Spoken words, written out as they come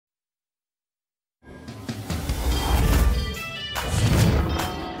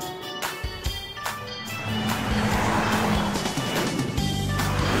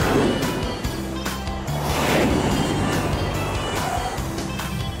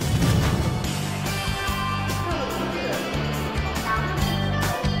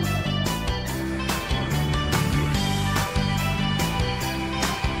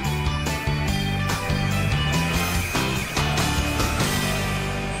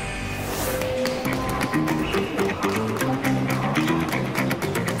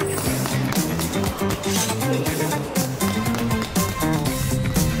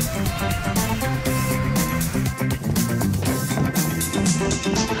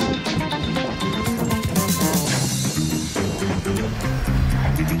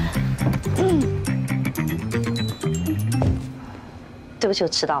不起，我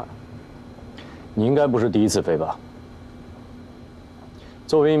迟到了。你应该不是第一次飞吧？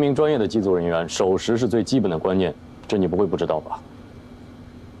作为一名专业的机组人员，守时是最基本的观念，这你不会不知道吧？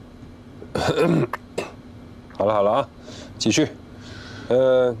好了好了啊，继续。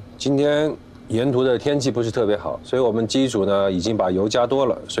今天沿途的天气不是特别好，所以我们机组呢已经把油加多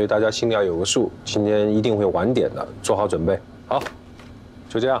了，所以大家心里要有个数，今天一定会晚点的，做好准备。好，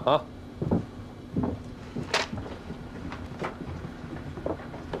就这样啊。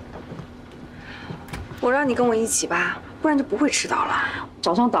我让你跟我一起吧，不然就不会迟到了。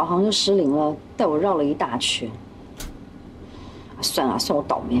早上导航就失灵了，带我绕了一大圈。算了，算我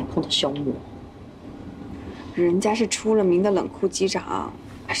倒霉，碰到肖默。人家是出了名的冷酷机长。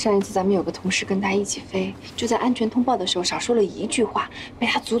上一次咱们有个同事跟他一起飞，就在安全通报的时候少说了一句话，被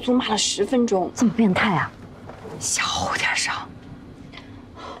他足足骂了10分钟。这么变态啊！小点声。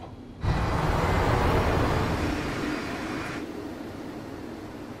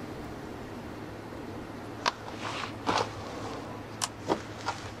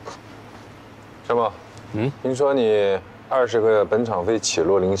小宝，听说你20个本场飞起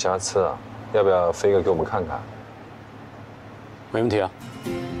落零瑕疵啊，要不要飞个给我们看看？没问题啊。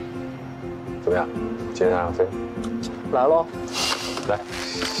怎么样？今天上飞？来喽！来，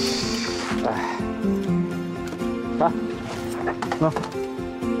来，那。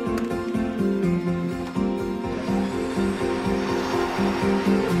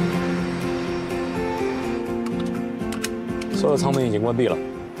所有舱门已经关闭了。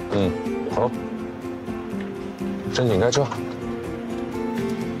好。申请开车。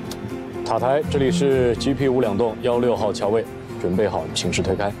塔台，这里是 GP5两栋16号桥位，准备好请示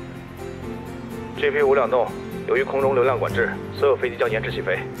推开。GP5两栋，由于空中流量管制，所有飞机将延迟起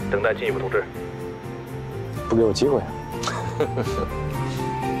飞，等待进一步通知。不给我机会啊！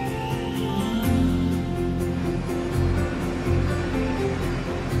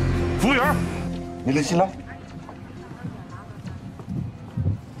服务员，你的新来。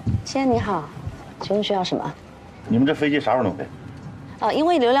先生你好，请问需要什么？你们这飞机啥时候能飞？因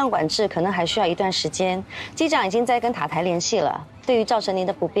为流量管制，可能还需要一段时间。机长已经在跟塔台联系了，对于造成您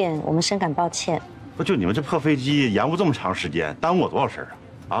的不便，我们深感抱歉。不就你们这破飞机延误这么长时间，耽误我多少事儿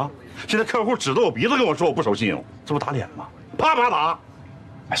啊？啊！现在客户指着我鼻子跟我说我不守信用，这不打脸吗？啪啪打！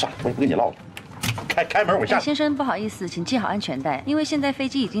哎，算了，我也不跟你唠了。开门，我下去。先生，不好意思，请系好安全带，因为现在飞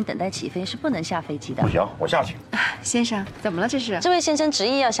机已经等待起飞，是不能下飞机的。不行，我下去。先生，怎么了？这是？这位先生执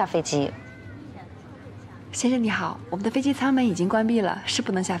意要下飞机。先生你好，我们的飞机舱门已经关闭了，是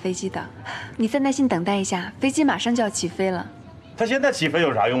不能下飞机的。你再耐心等待一下，飞机马上就要起飞了。他现在起飞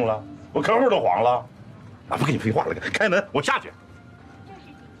有啥用了？我客户都黄了。啊，不跟你废话了，开门，我下去。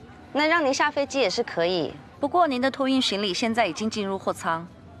那让您下飞机也是可以，不过您的托运行李现在已经进入货舱。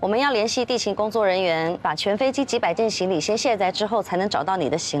我们要联系地勤工作人员，把全飞机几百件行李先卸载之后，才能找到你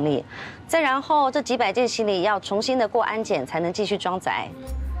的行李。再然后这几百件行李要重新的过安检，才能继续装载。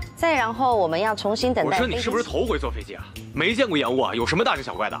再然后我们要重新等待。我说你是不是头回坐飞机啊？没见过延误啊？有什么大惊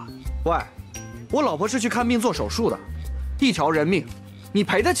小怪的？喂，我老婆是去看病做手术的，一条人命，你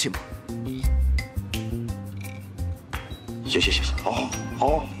赔得起吗？行，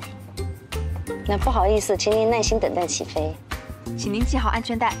好。那不好意思，请您耐心等待起飞。请您系好安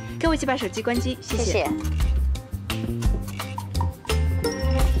全带，跟我一起把手机关机，谢谢。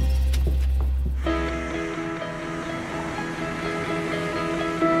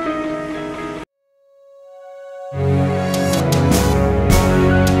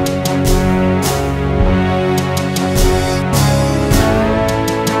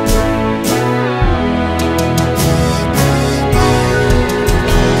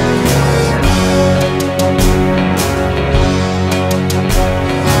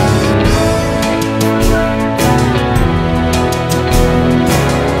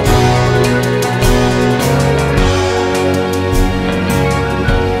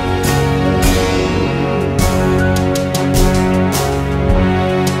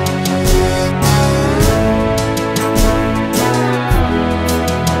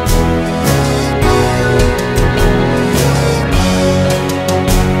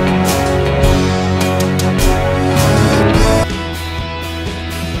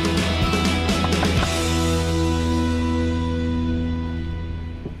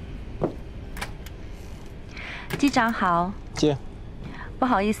机长好，接。不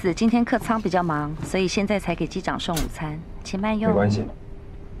好意思，今天客舱比较忙，所以现在才给机长送午餐，请慢用。没关系，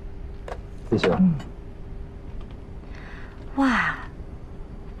谢谢。哇，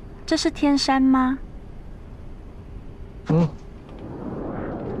这是天山吗？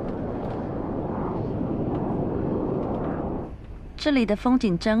这里的风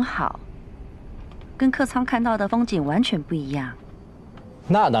景真好，跟客舱看到的风景完全不一样。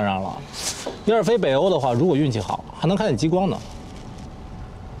那当然了，要是飞北欧的话，如果运气好，还能看见极光呢。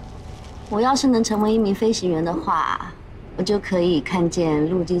我要是能成为一名飞行员的话，我就可以看见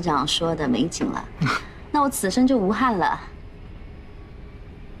陆机长说的美景了。那我此生就无憾了。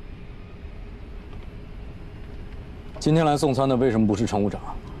今天来送餐的为什么不是乘务长？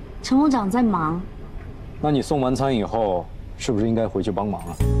乘务长在忙。那你送完餐以后，是不是应该回去帮忙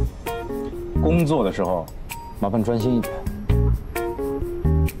啊？工作的时候，麻烦专心一点。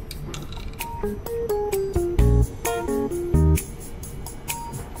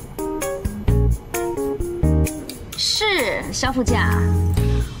是，肖副驾，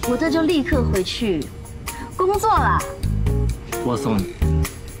我这就立刻回去工作了。我送你。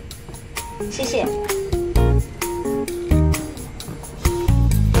谢谢。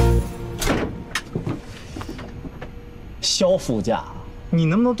肖副驾，你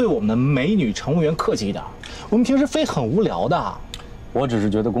能不能对我们的美女乘务员客气一点？我们平时飞很无聊的。我只是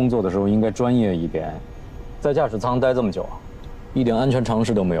觉得工作的时候应该专业一点，在驾驶舱待这么久，一点安全常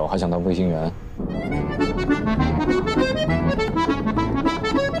识都没有，还想当飞行员？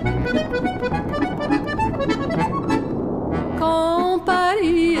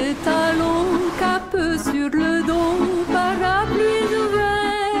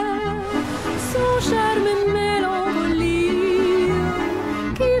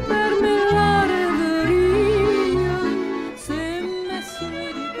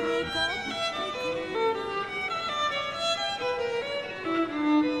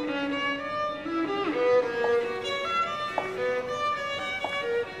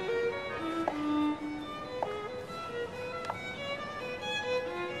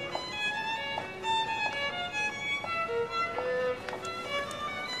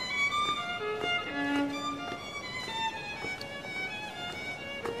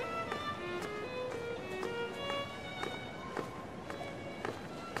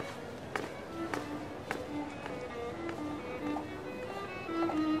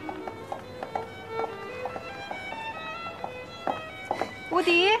吴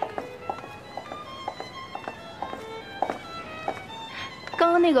迪，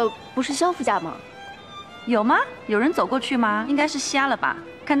刚刚那个不是肖副驾吗？有吗？有人走过去吗？应该是瞎了吧？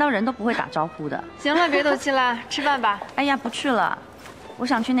看到人都不会打招呼的。行了，别斗气了，吃饭吧。哎呀，不去了，我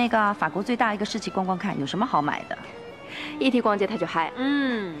想去那个法国最大一个市集逛逛看，有什么好买的。一提逛街他就嗨。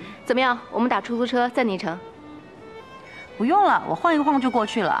怎么样？我们打出租车载你一程？不用了，我晃一晃就过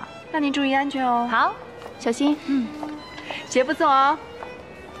去了。那你注意安全哦。好，小心。鞋不送哦。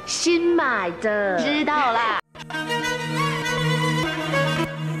新买的。知道啦。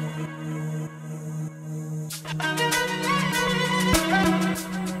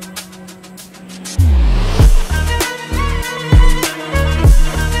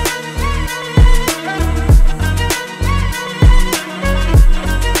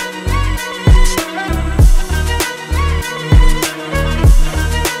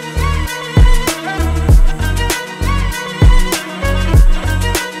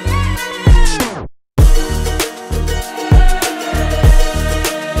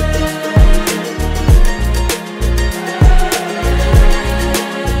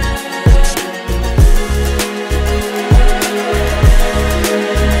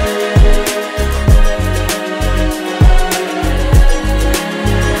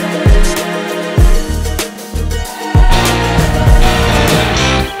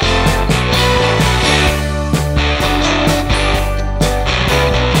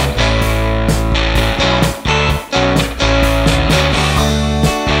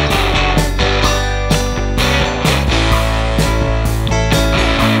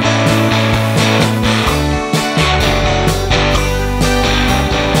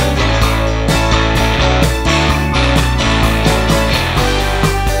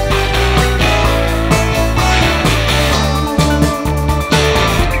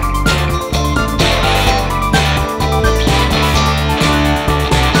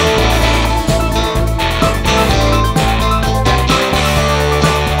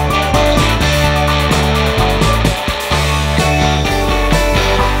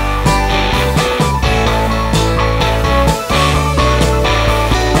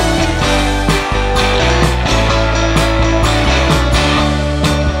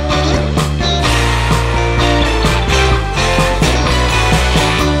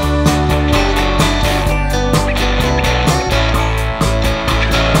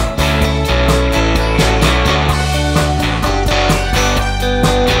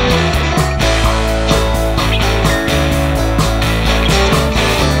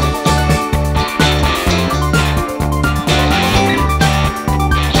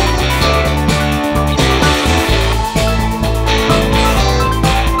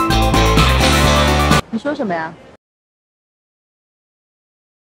么样？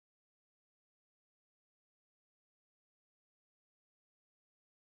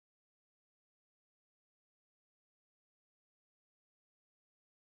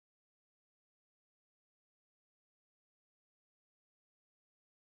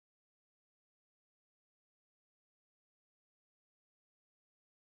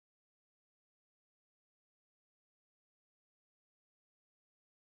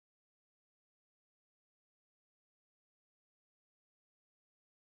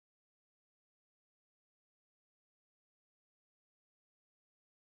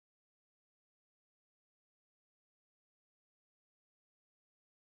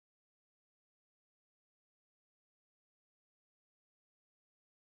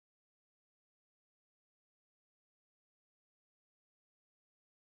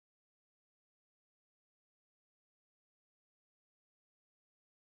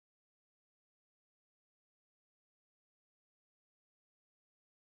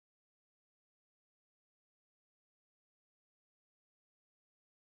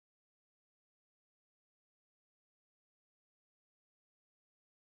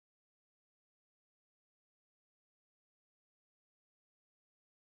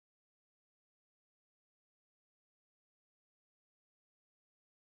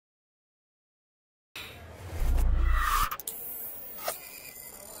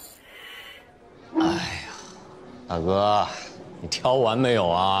大哥，你挑完没有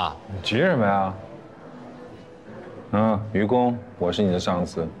啊？你急什么呀？于公，我是你的上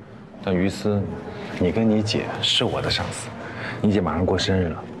司，但于私，你跟你姐是我的上司。你姐马上过生日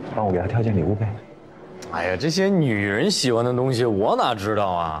了，帮我给她挑件礼物呗。哎呀，这些女人喜欢的东西，我哪知道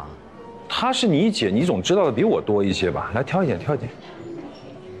啊？她是你姐，你总知道的比我多一些吧？来，挑一件，挑一件。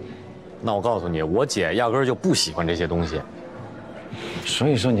那我告诉你，我姐压根儿就不喜欢这些东西。所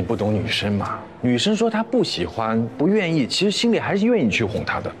以说你不懂女生嘛？女生说她不喜欢、不愿意，其实心里还是愿意去哄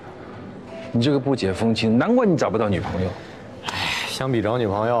她的。你这个不解风情，难怪你找不到女朋友。哎，相比找女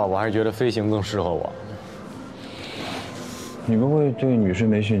朋友，我还是觉得飞行更适合我。你不会对女生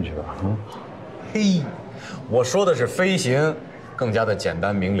没兴趣吧？啊？嘿，我说的是飞行，更加的简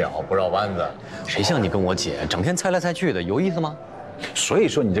单明了，不绕弯子。谁像你跟我姐，整天猜来猜去的，有意思吗？所以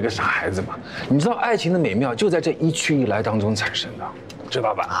说你这个傻孩子嘛，你知道爱情的美妙就在这一去一来当中产生的，知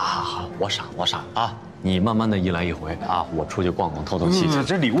道吧？好，我傻啊！你慢慢的一来一回啊，我出去逛逛，透透气去。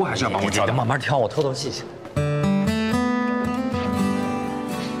这礼物还是要帮我挑的，慢慢挑，我透透气去。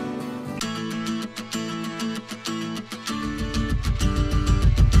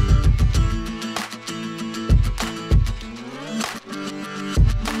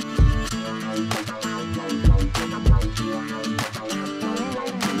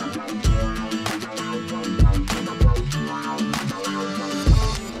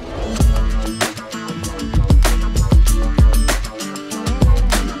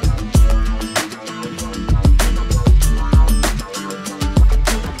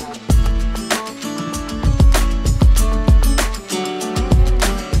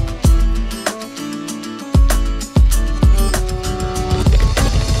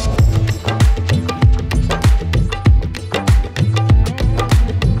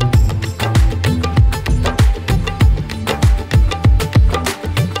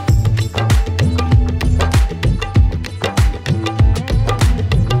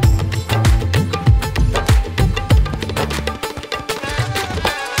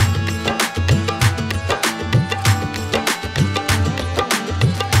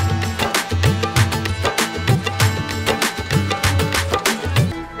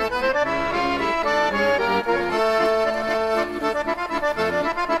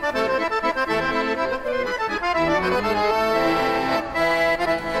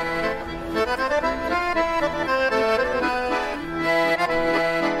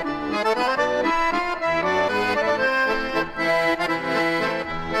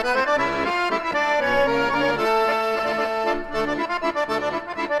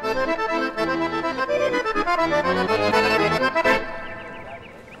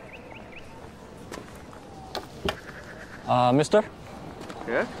Mister?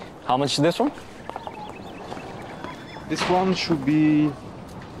 Yeah? How much is this one? This one should be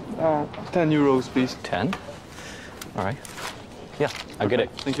 10 euros, please. 10? All right. Yeah, I get it.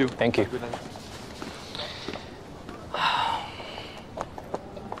 Thank you. Thank you. Good night.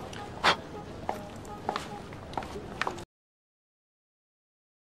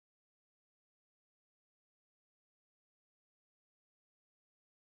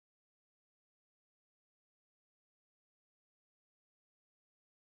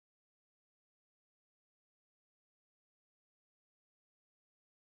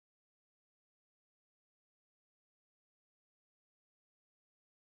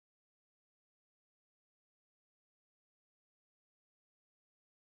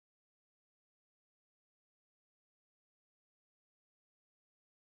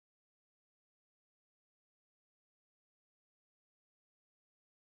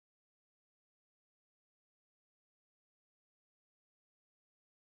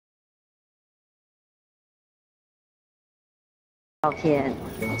 照片，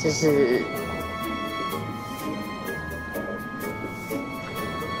就是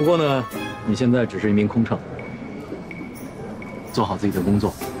不过呢，你现在只是一名空乘，做好自己的工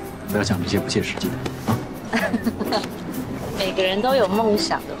作，不要想这些不切实际的啊。每个人都有梦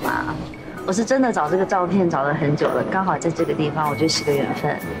想的嘛。我是真的找这个照片找了很久了，刚好在这个地方，我觉得是个缘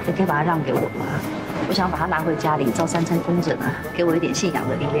分。你可以把它让给我吗？我想把它拿回家里，照3餐供着呢，给我一点信仰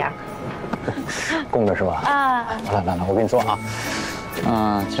的力量。供着是吧？啊！来，我跟你说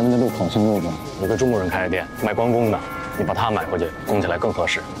啊，前面的路口送路嘛，有个中国人开的店，卖关公的，你把它买回去，供起来更合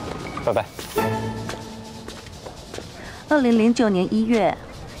适。拜拜。2009年1月，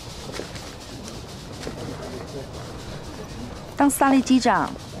当萨利机长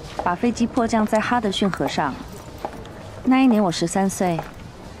把飞机迫降在哈德逊河上，那一年我13岁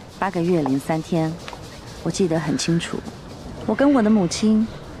，8个月零3天，我记得很清楚。我跟我的母亲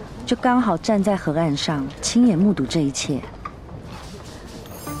就刚好站在河岸上，亲眼目睹这一切。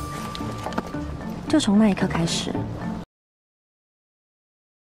就从那一刻开始，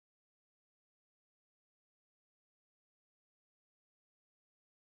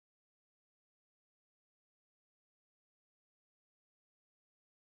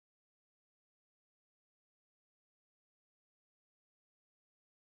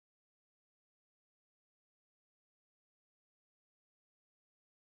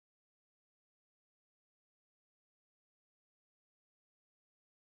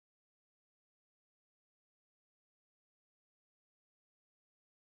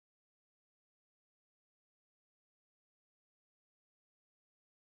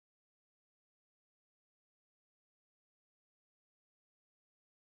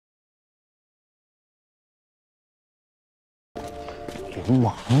流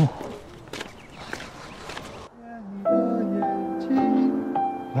氓啊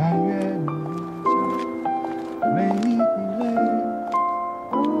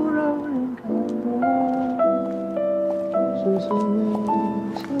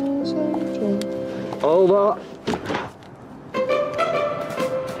！Over。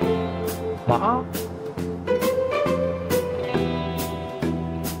妈。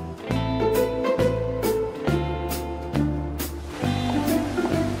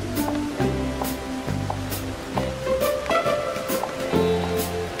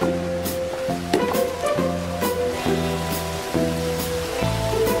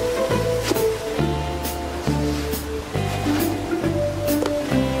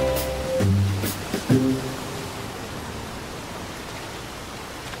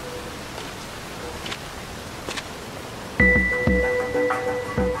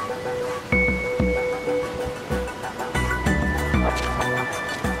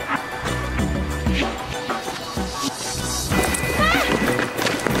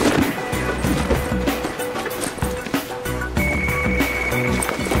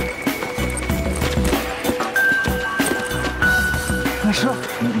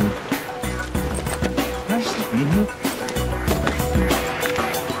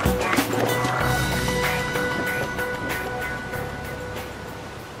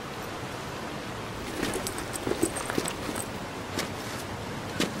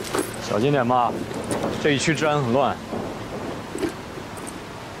小心点吧，这一区治安很乱。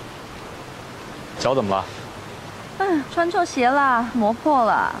脚怎么了？穿错鞋了，磨破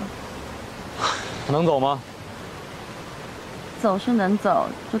了。能走吗？走是能走，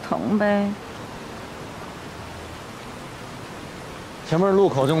就疼呗。前面路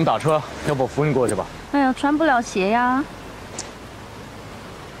口就能打车，要不我扶你过去吧？哎呀，穿不了鞋呀。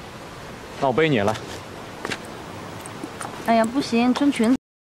那我背你来。哎呀，不行，穿裙子。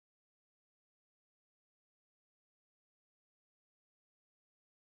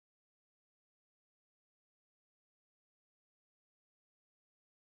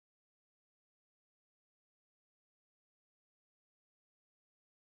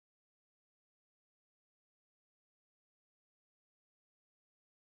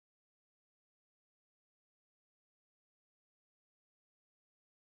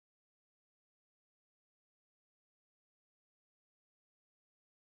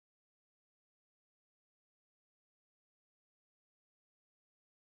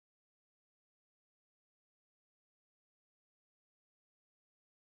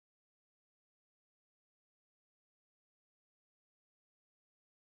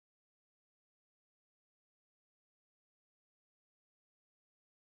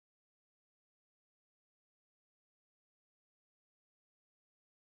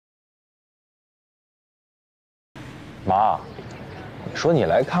妈，你说你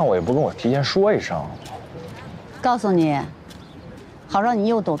来看我也不跟我提前说一声。告诉你，好让你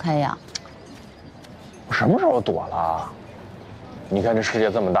又躲开呀。我什么时候躲了？你看这世界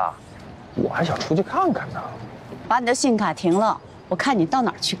这么大，我还想出去看看呢。把你的信用卡停了，我看你到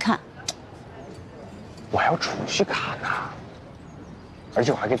哪儿去看。我还要储蓄卡呢，而且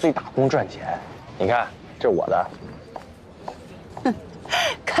我还给自己打工赚钱。你看，这是我的。哼，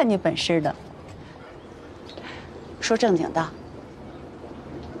看你本事的。说正经的，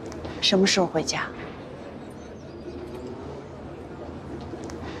什么时候回家？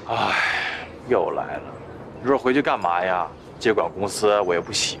哎，又来了。你说回去干嘛呀？接管公司我也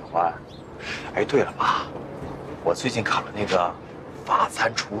不喜欢。哎，对了爸，我最近考了那个法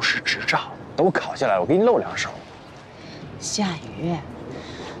餐厨师执照，等我考下来，我给你露两手。夏雨，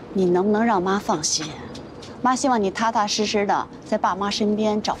你能不能让妈放心？妈希望你踏踏实实的在爸妈身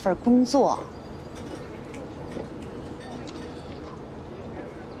边找份工作。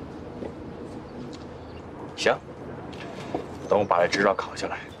行，等我把这执照考下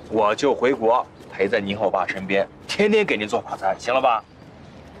来，我就回国陪在您和我爸身边，天天给您做法餐，行了吧？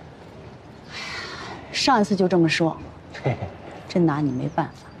上一次就这么说，真拿你没办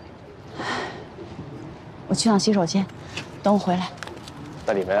法。我去趟洗手间，等我回来。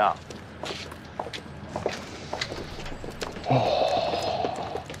在里面啊。哦，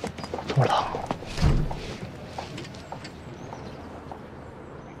这么冷。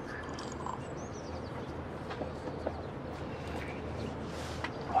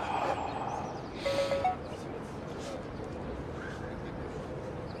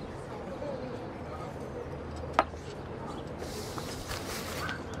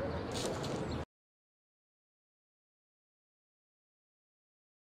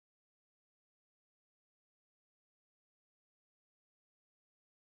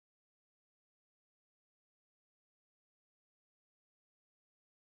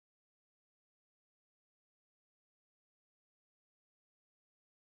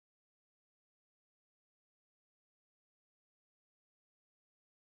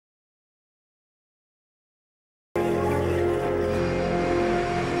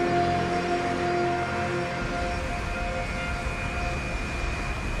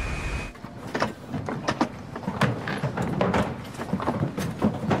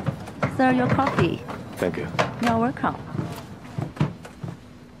Sir, your coffee. Thank you. You're welcome.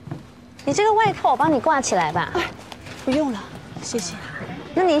 你这个外套我帮你挂起来吧。不用了，谢谢。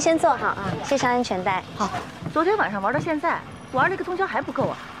那您先坐好啊，系上安全带。好。昨天晚上玩到现在，玩了一个通宵还不够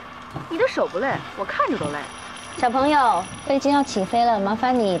啊！你的手不累，我看着都累。小朋友，飞机要起飞了，麻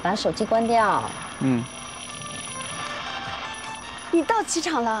烦你把手机关掉。嗯。你到机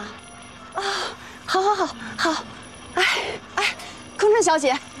场了？啊，好，好。哎，空乘小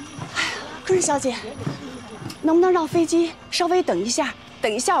姐，空乘小姐，能不能让飞机稍微等一下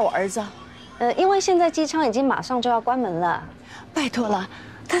我儿子？因为现在机舱已经马上就要关门了。拜托了，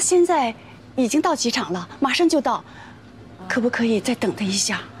他现在已经到机场了，马上就到，可不可以再等他一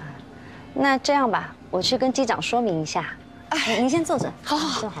下？那这样吧，我去跟机长说明一下。哎，您先坐着。好，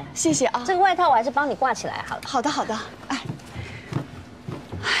坐好了。谢谢啊。这个外套我还是帮你挂起来好了。好的。哎呀，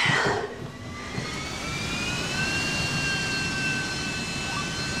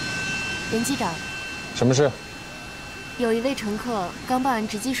任机长，什么事？有一位乘客刚办完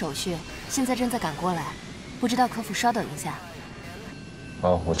值机手续，现在正在赶过来，不知道可否稍等一下？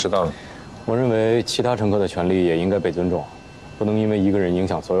哦，我知道了。我认为其他乘客的权利也应该被尊重，不能因为一个人影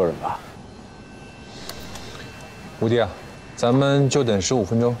响所有人吧。吴迪啊，咱们就等15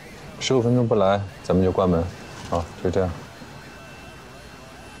分钟，15分钟不来，咱们就关门。好，就这样。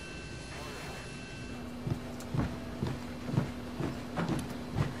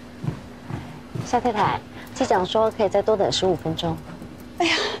夏太太，机长说可以再多等15分钟。哎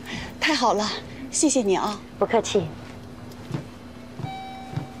呀，太好了，谢谢你啊。不客气。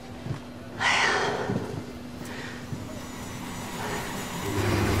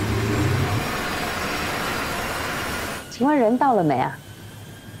请问人到了没啊？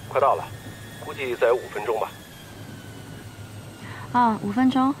快到了，估计再有5分钟吧。啊，5分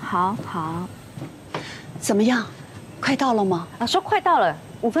钟，好。怎么样？快到了吗？啊，说快到了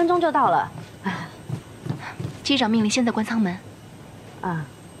，5分钟就到了。机长命令现在关舱门。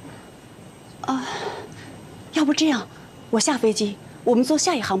要不这样，我下飞机，我们坐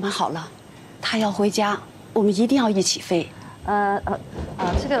下一航班好了。他要回家，我们一定要一起飞。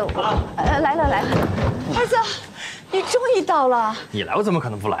这个来了。儿子，你终于到了。你来，我怎么可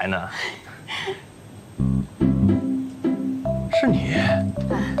能不来呢？是你。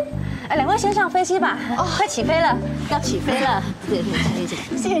两位先上飞机吧。快起飞了，要起飞了。对，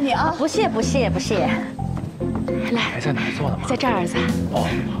谢谢你啊。不谢。来，还在哪儿坐的吗？在这儿，儿子。哦。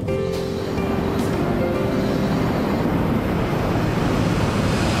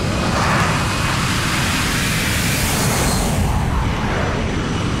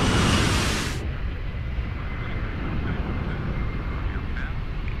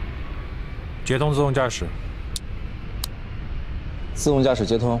接通自动驾驶。自动驾驶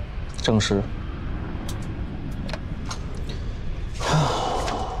接通，证实。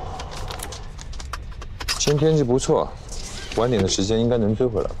今天天气不错，晚点的时间应该能追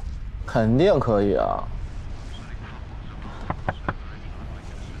回来吧？肯定可以啊。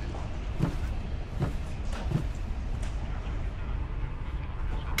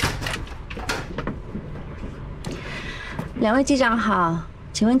两位机长好，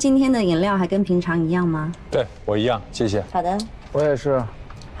请问今天的饮料还跟平常一样吗？对，我一样，谢谢。好的，我也是。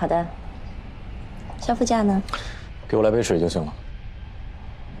好的。小副驾呢？给我来杯水就行了。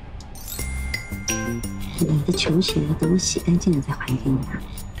你的球鞋等我洗干净了再还给你啊。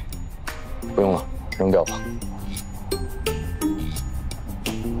不用了，扔掉吧。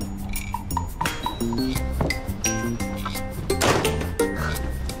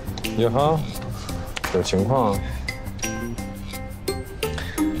你好，有情况啊？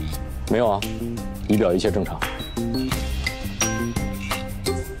没有啊，仪表一切正常。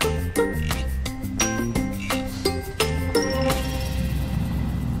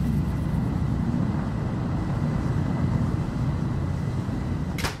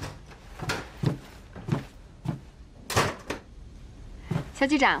小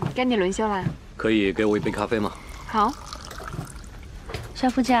机长，该你轮休了。可以给我一杯咖啡吗？好。少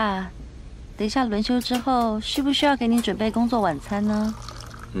副驾，等一下轮休之后，需不需要给你准备工作晚餐呢？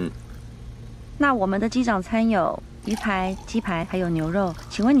那我们的机长餐有鱼排、鸡排，还有牛肉，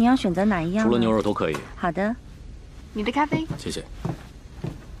请问你要选择哪一样？除了牛肉都可以。好的。你的咖啡。谢谢。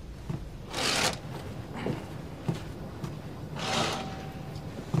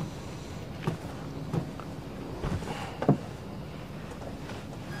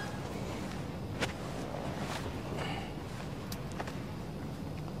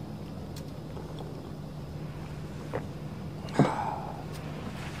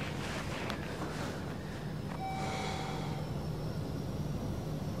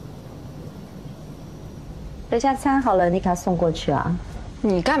等下餐好了，你给他送过去啊。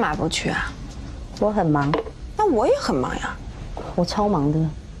你干嘛不去啊？我很忙。那我也很忙呀。我超忙的。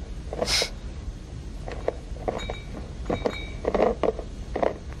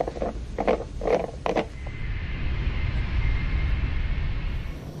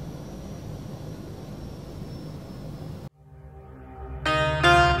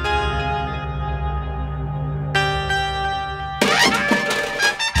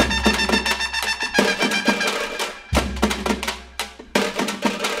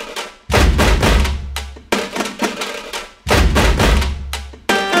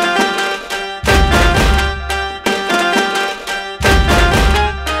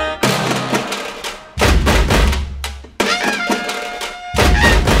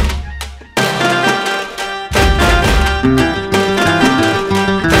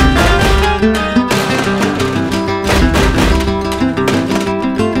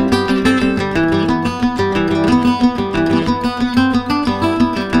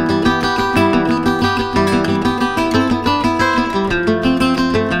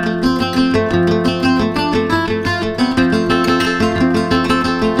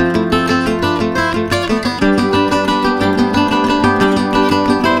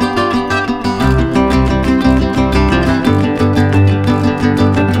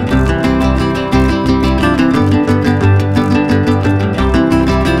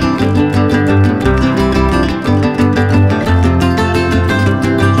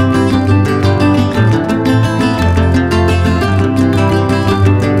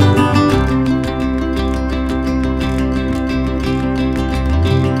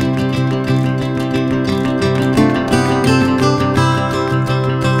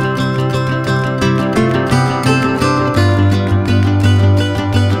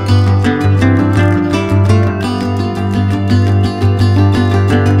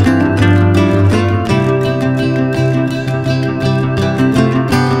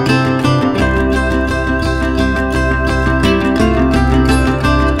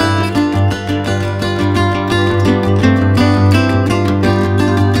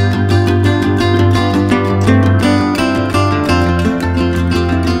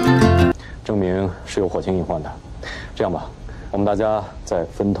这样吧，我们大家再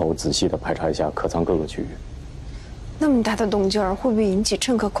分头仔细地排查一下客舱各个区域。那么大的动静儿，会不会引起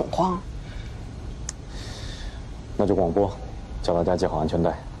乘客恐慌？那就广播，叫大家系好安全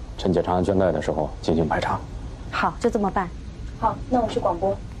带，趁解除安全带的时候进行排查。好，就这么办。好，那我去广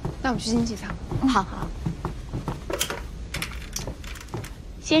播。那我去经济舱。好。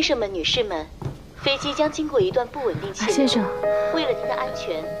先生们、女士们，飞机将经过一段不稳定气流。先生，为了您的安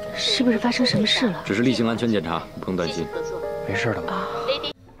全，是不是发生什么事了？只是例行安全检查，不用担心。没事的吧？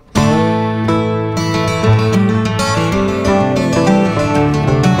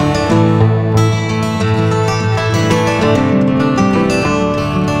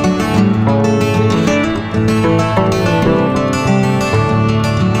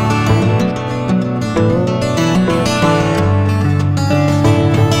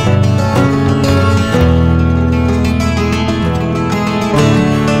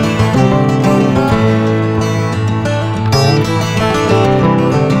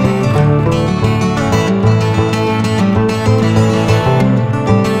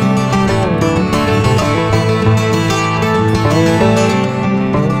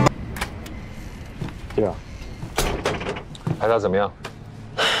么样？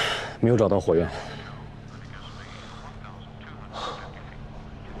没有找到火源。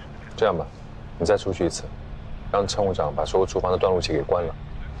这样吧，你再出去一次，让乘务长把所有厨房的断路器给关了，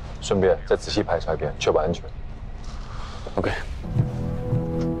顺便再仔细排查一遍，确保安全。OK。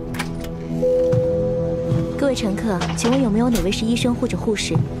各位乘客，请问有没有哪位是医生或者护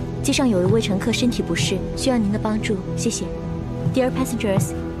士？机上有一位乘客身体不适，需要您的帮助，谢谢。Dear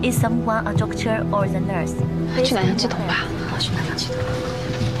passengers, is someone a doctor or the nurse? 去南洋系统吧。好，去南洋系统。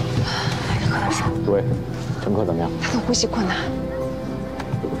柯大叔，诸位，乘客怎么样？他的呼吸困难。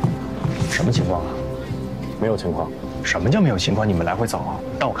什么情况啊？没有情况。什么叫没有情况？你们来回早，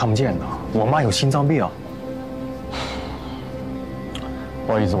但我看不见呢。我妈有心脏病。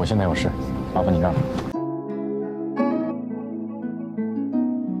不好意思，我现在有事，麻烦你让。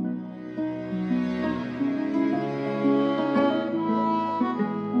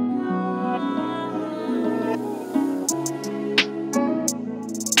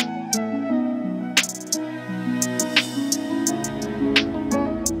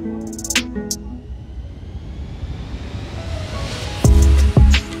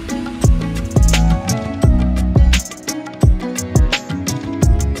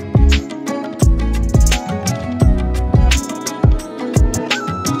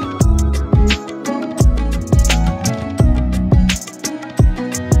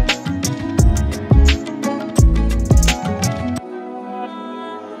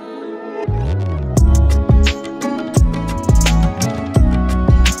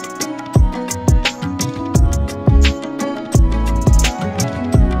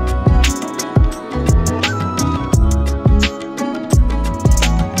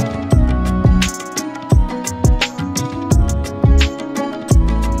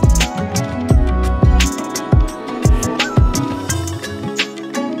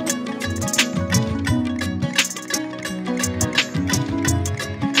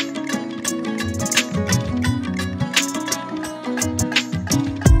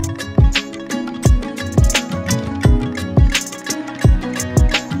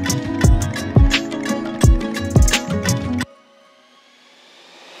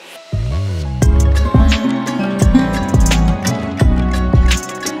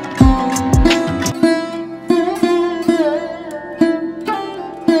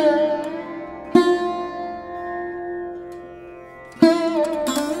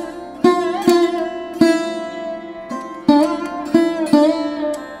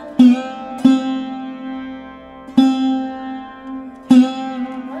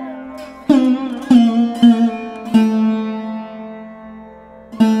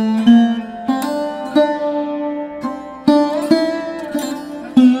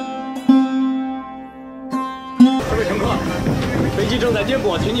结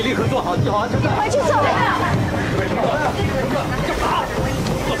果，请你立刻做好系好安全带。回去走呀！干嘛？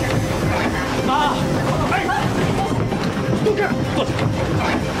坐下。妈，哎，都这儿，坐下。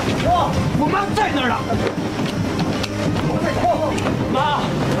我妈在那儿呢。妈，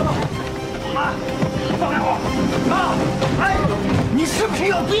放开我！妈，哎，你是不是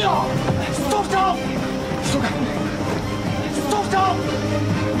有病？松手！松开！松手！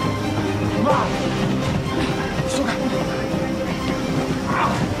妈，松开！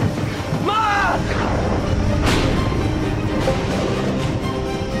妈！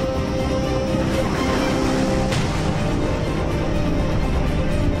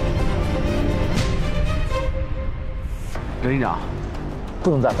任警长，不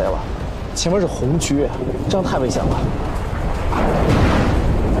能再飞了，前面是红区，这样太危险了。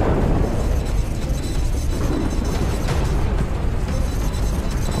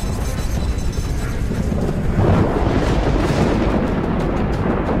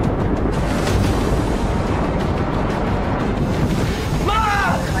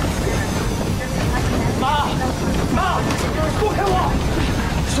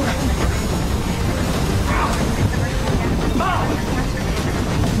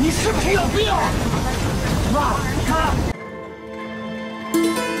你是不是有病？妈，看。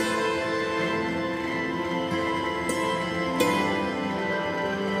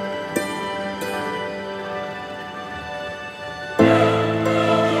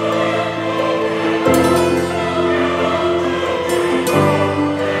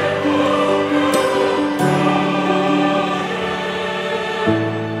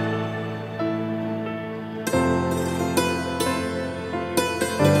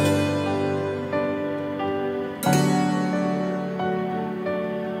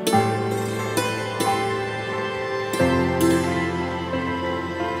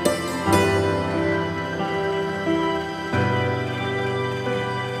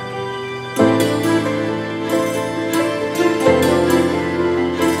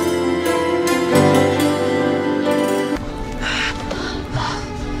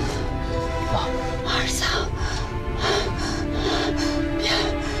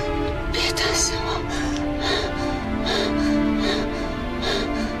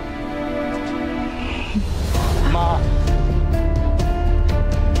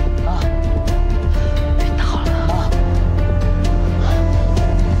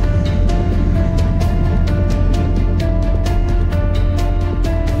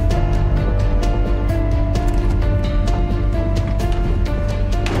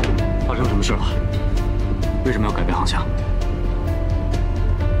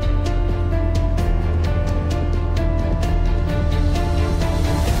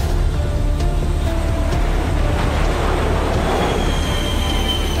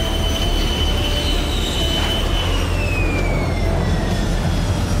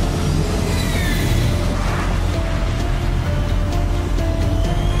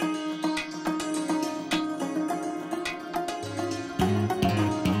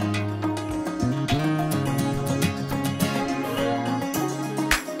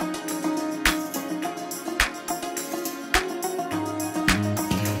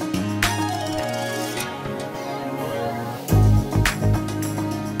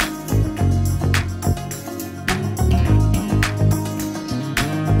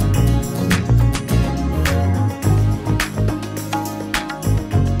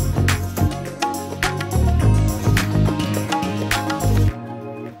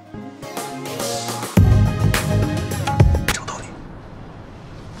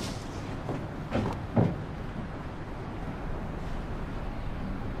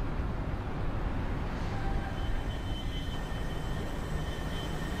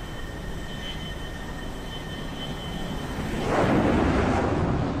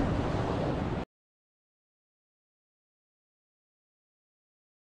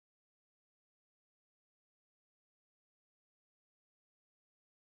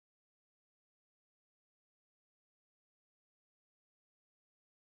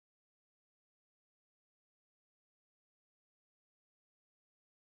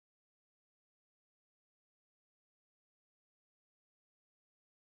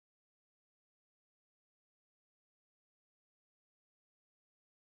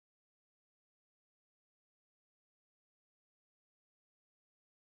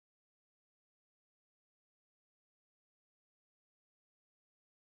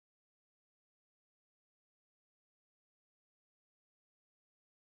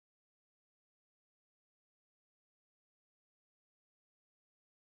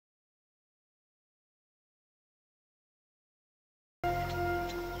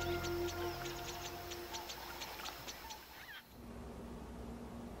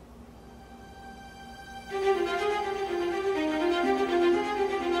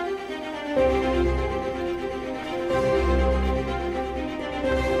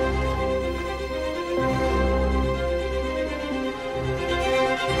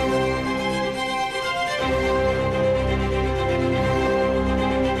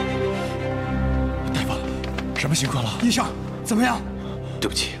么情况了？医生，怎么样？对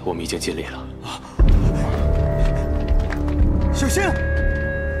不起，我们已经尽力了。小心！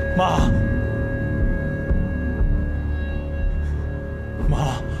妈。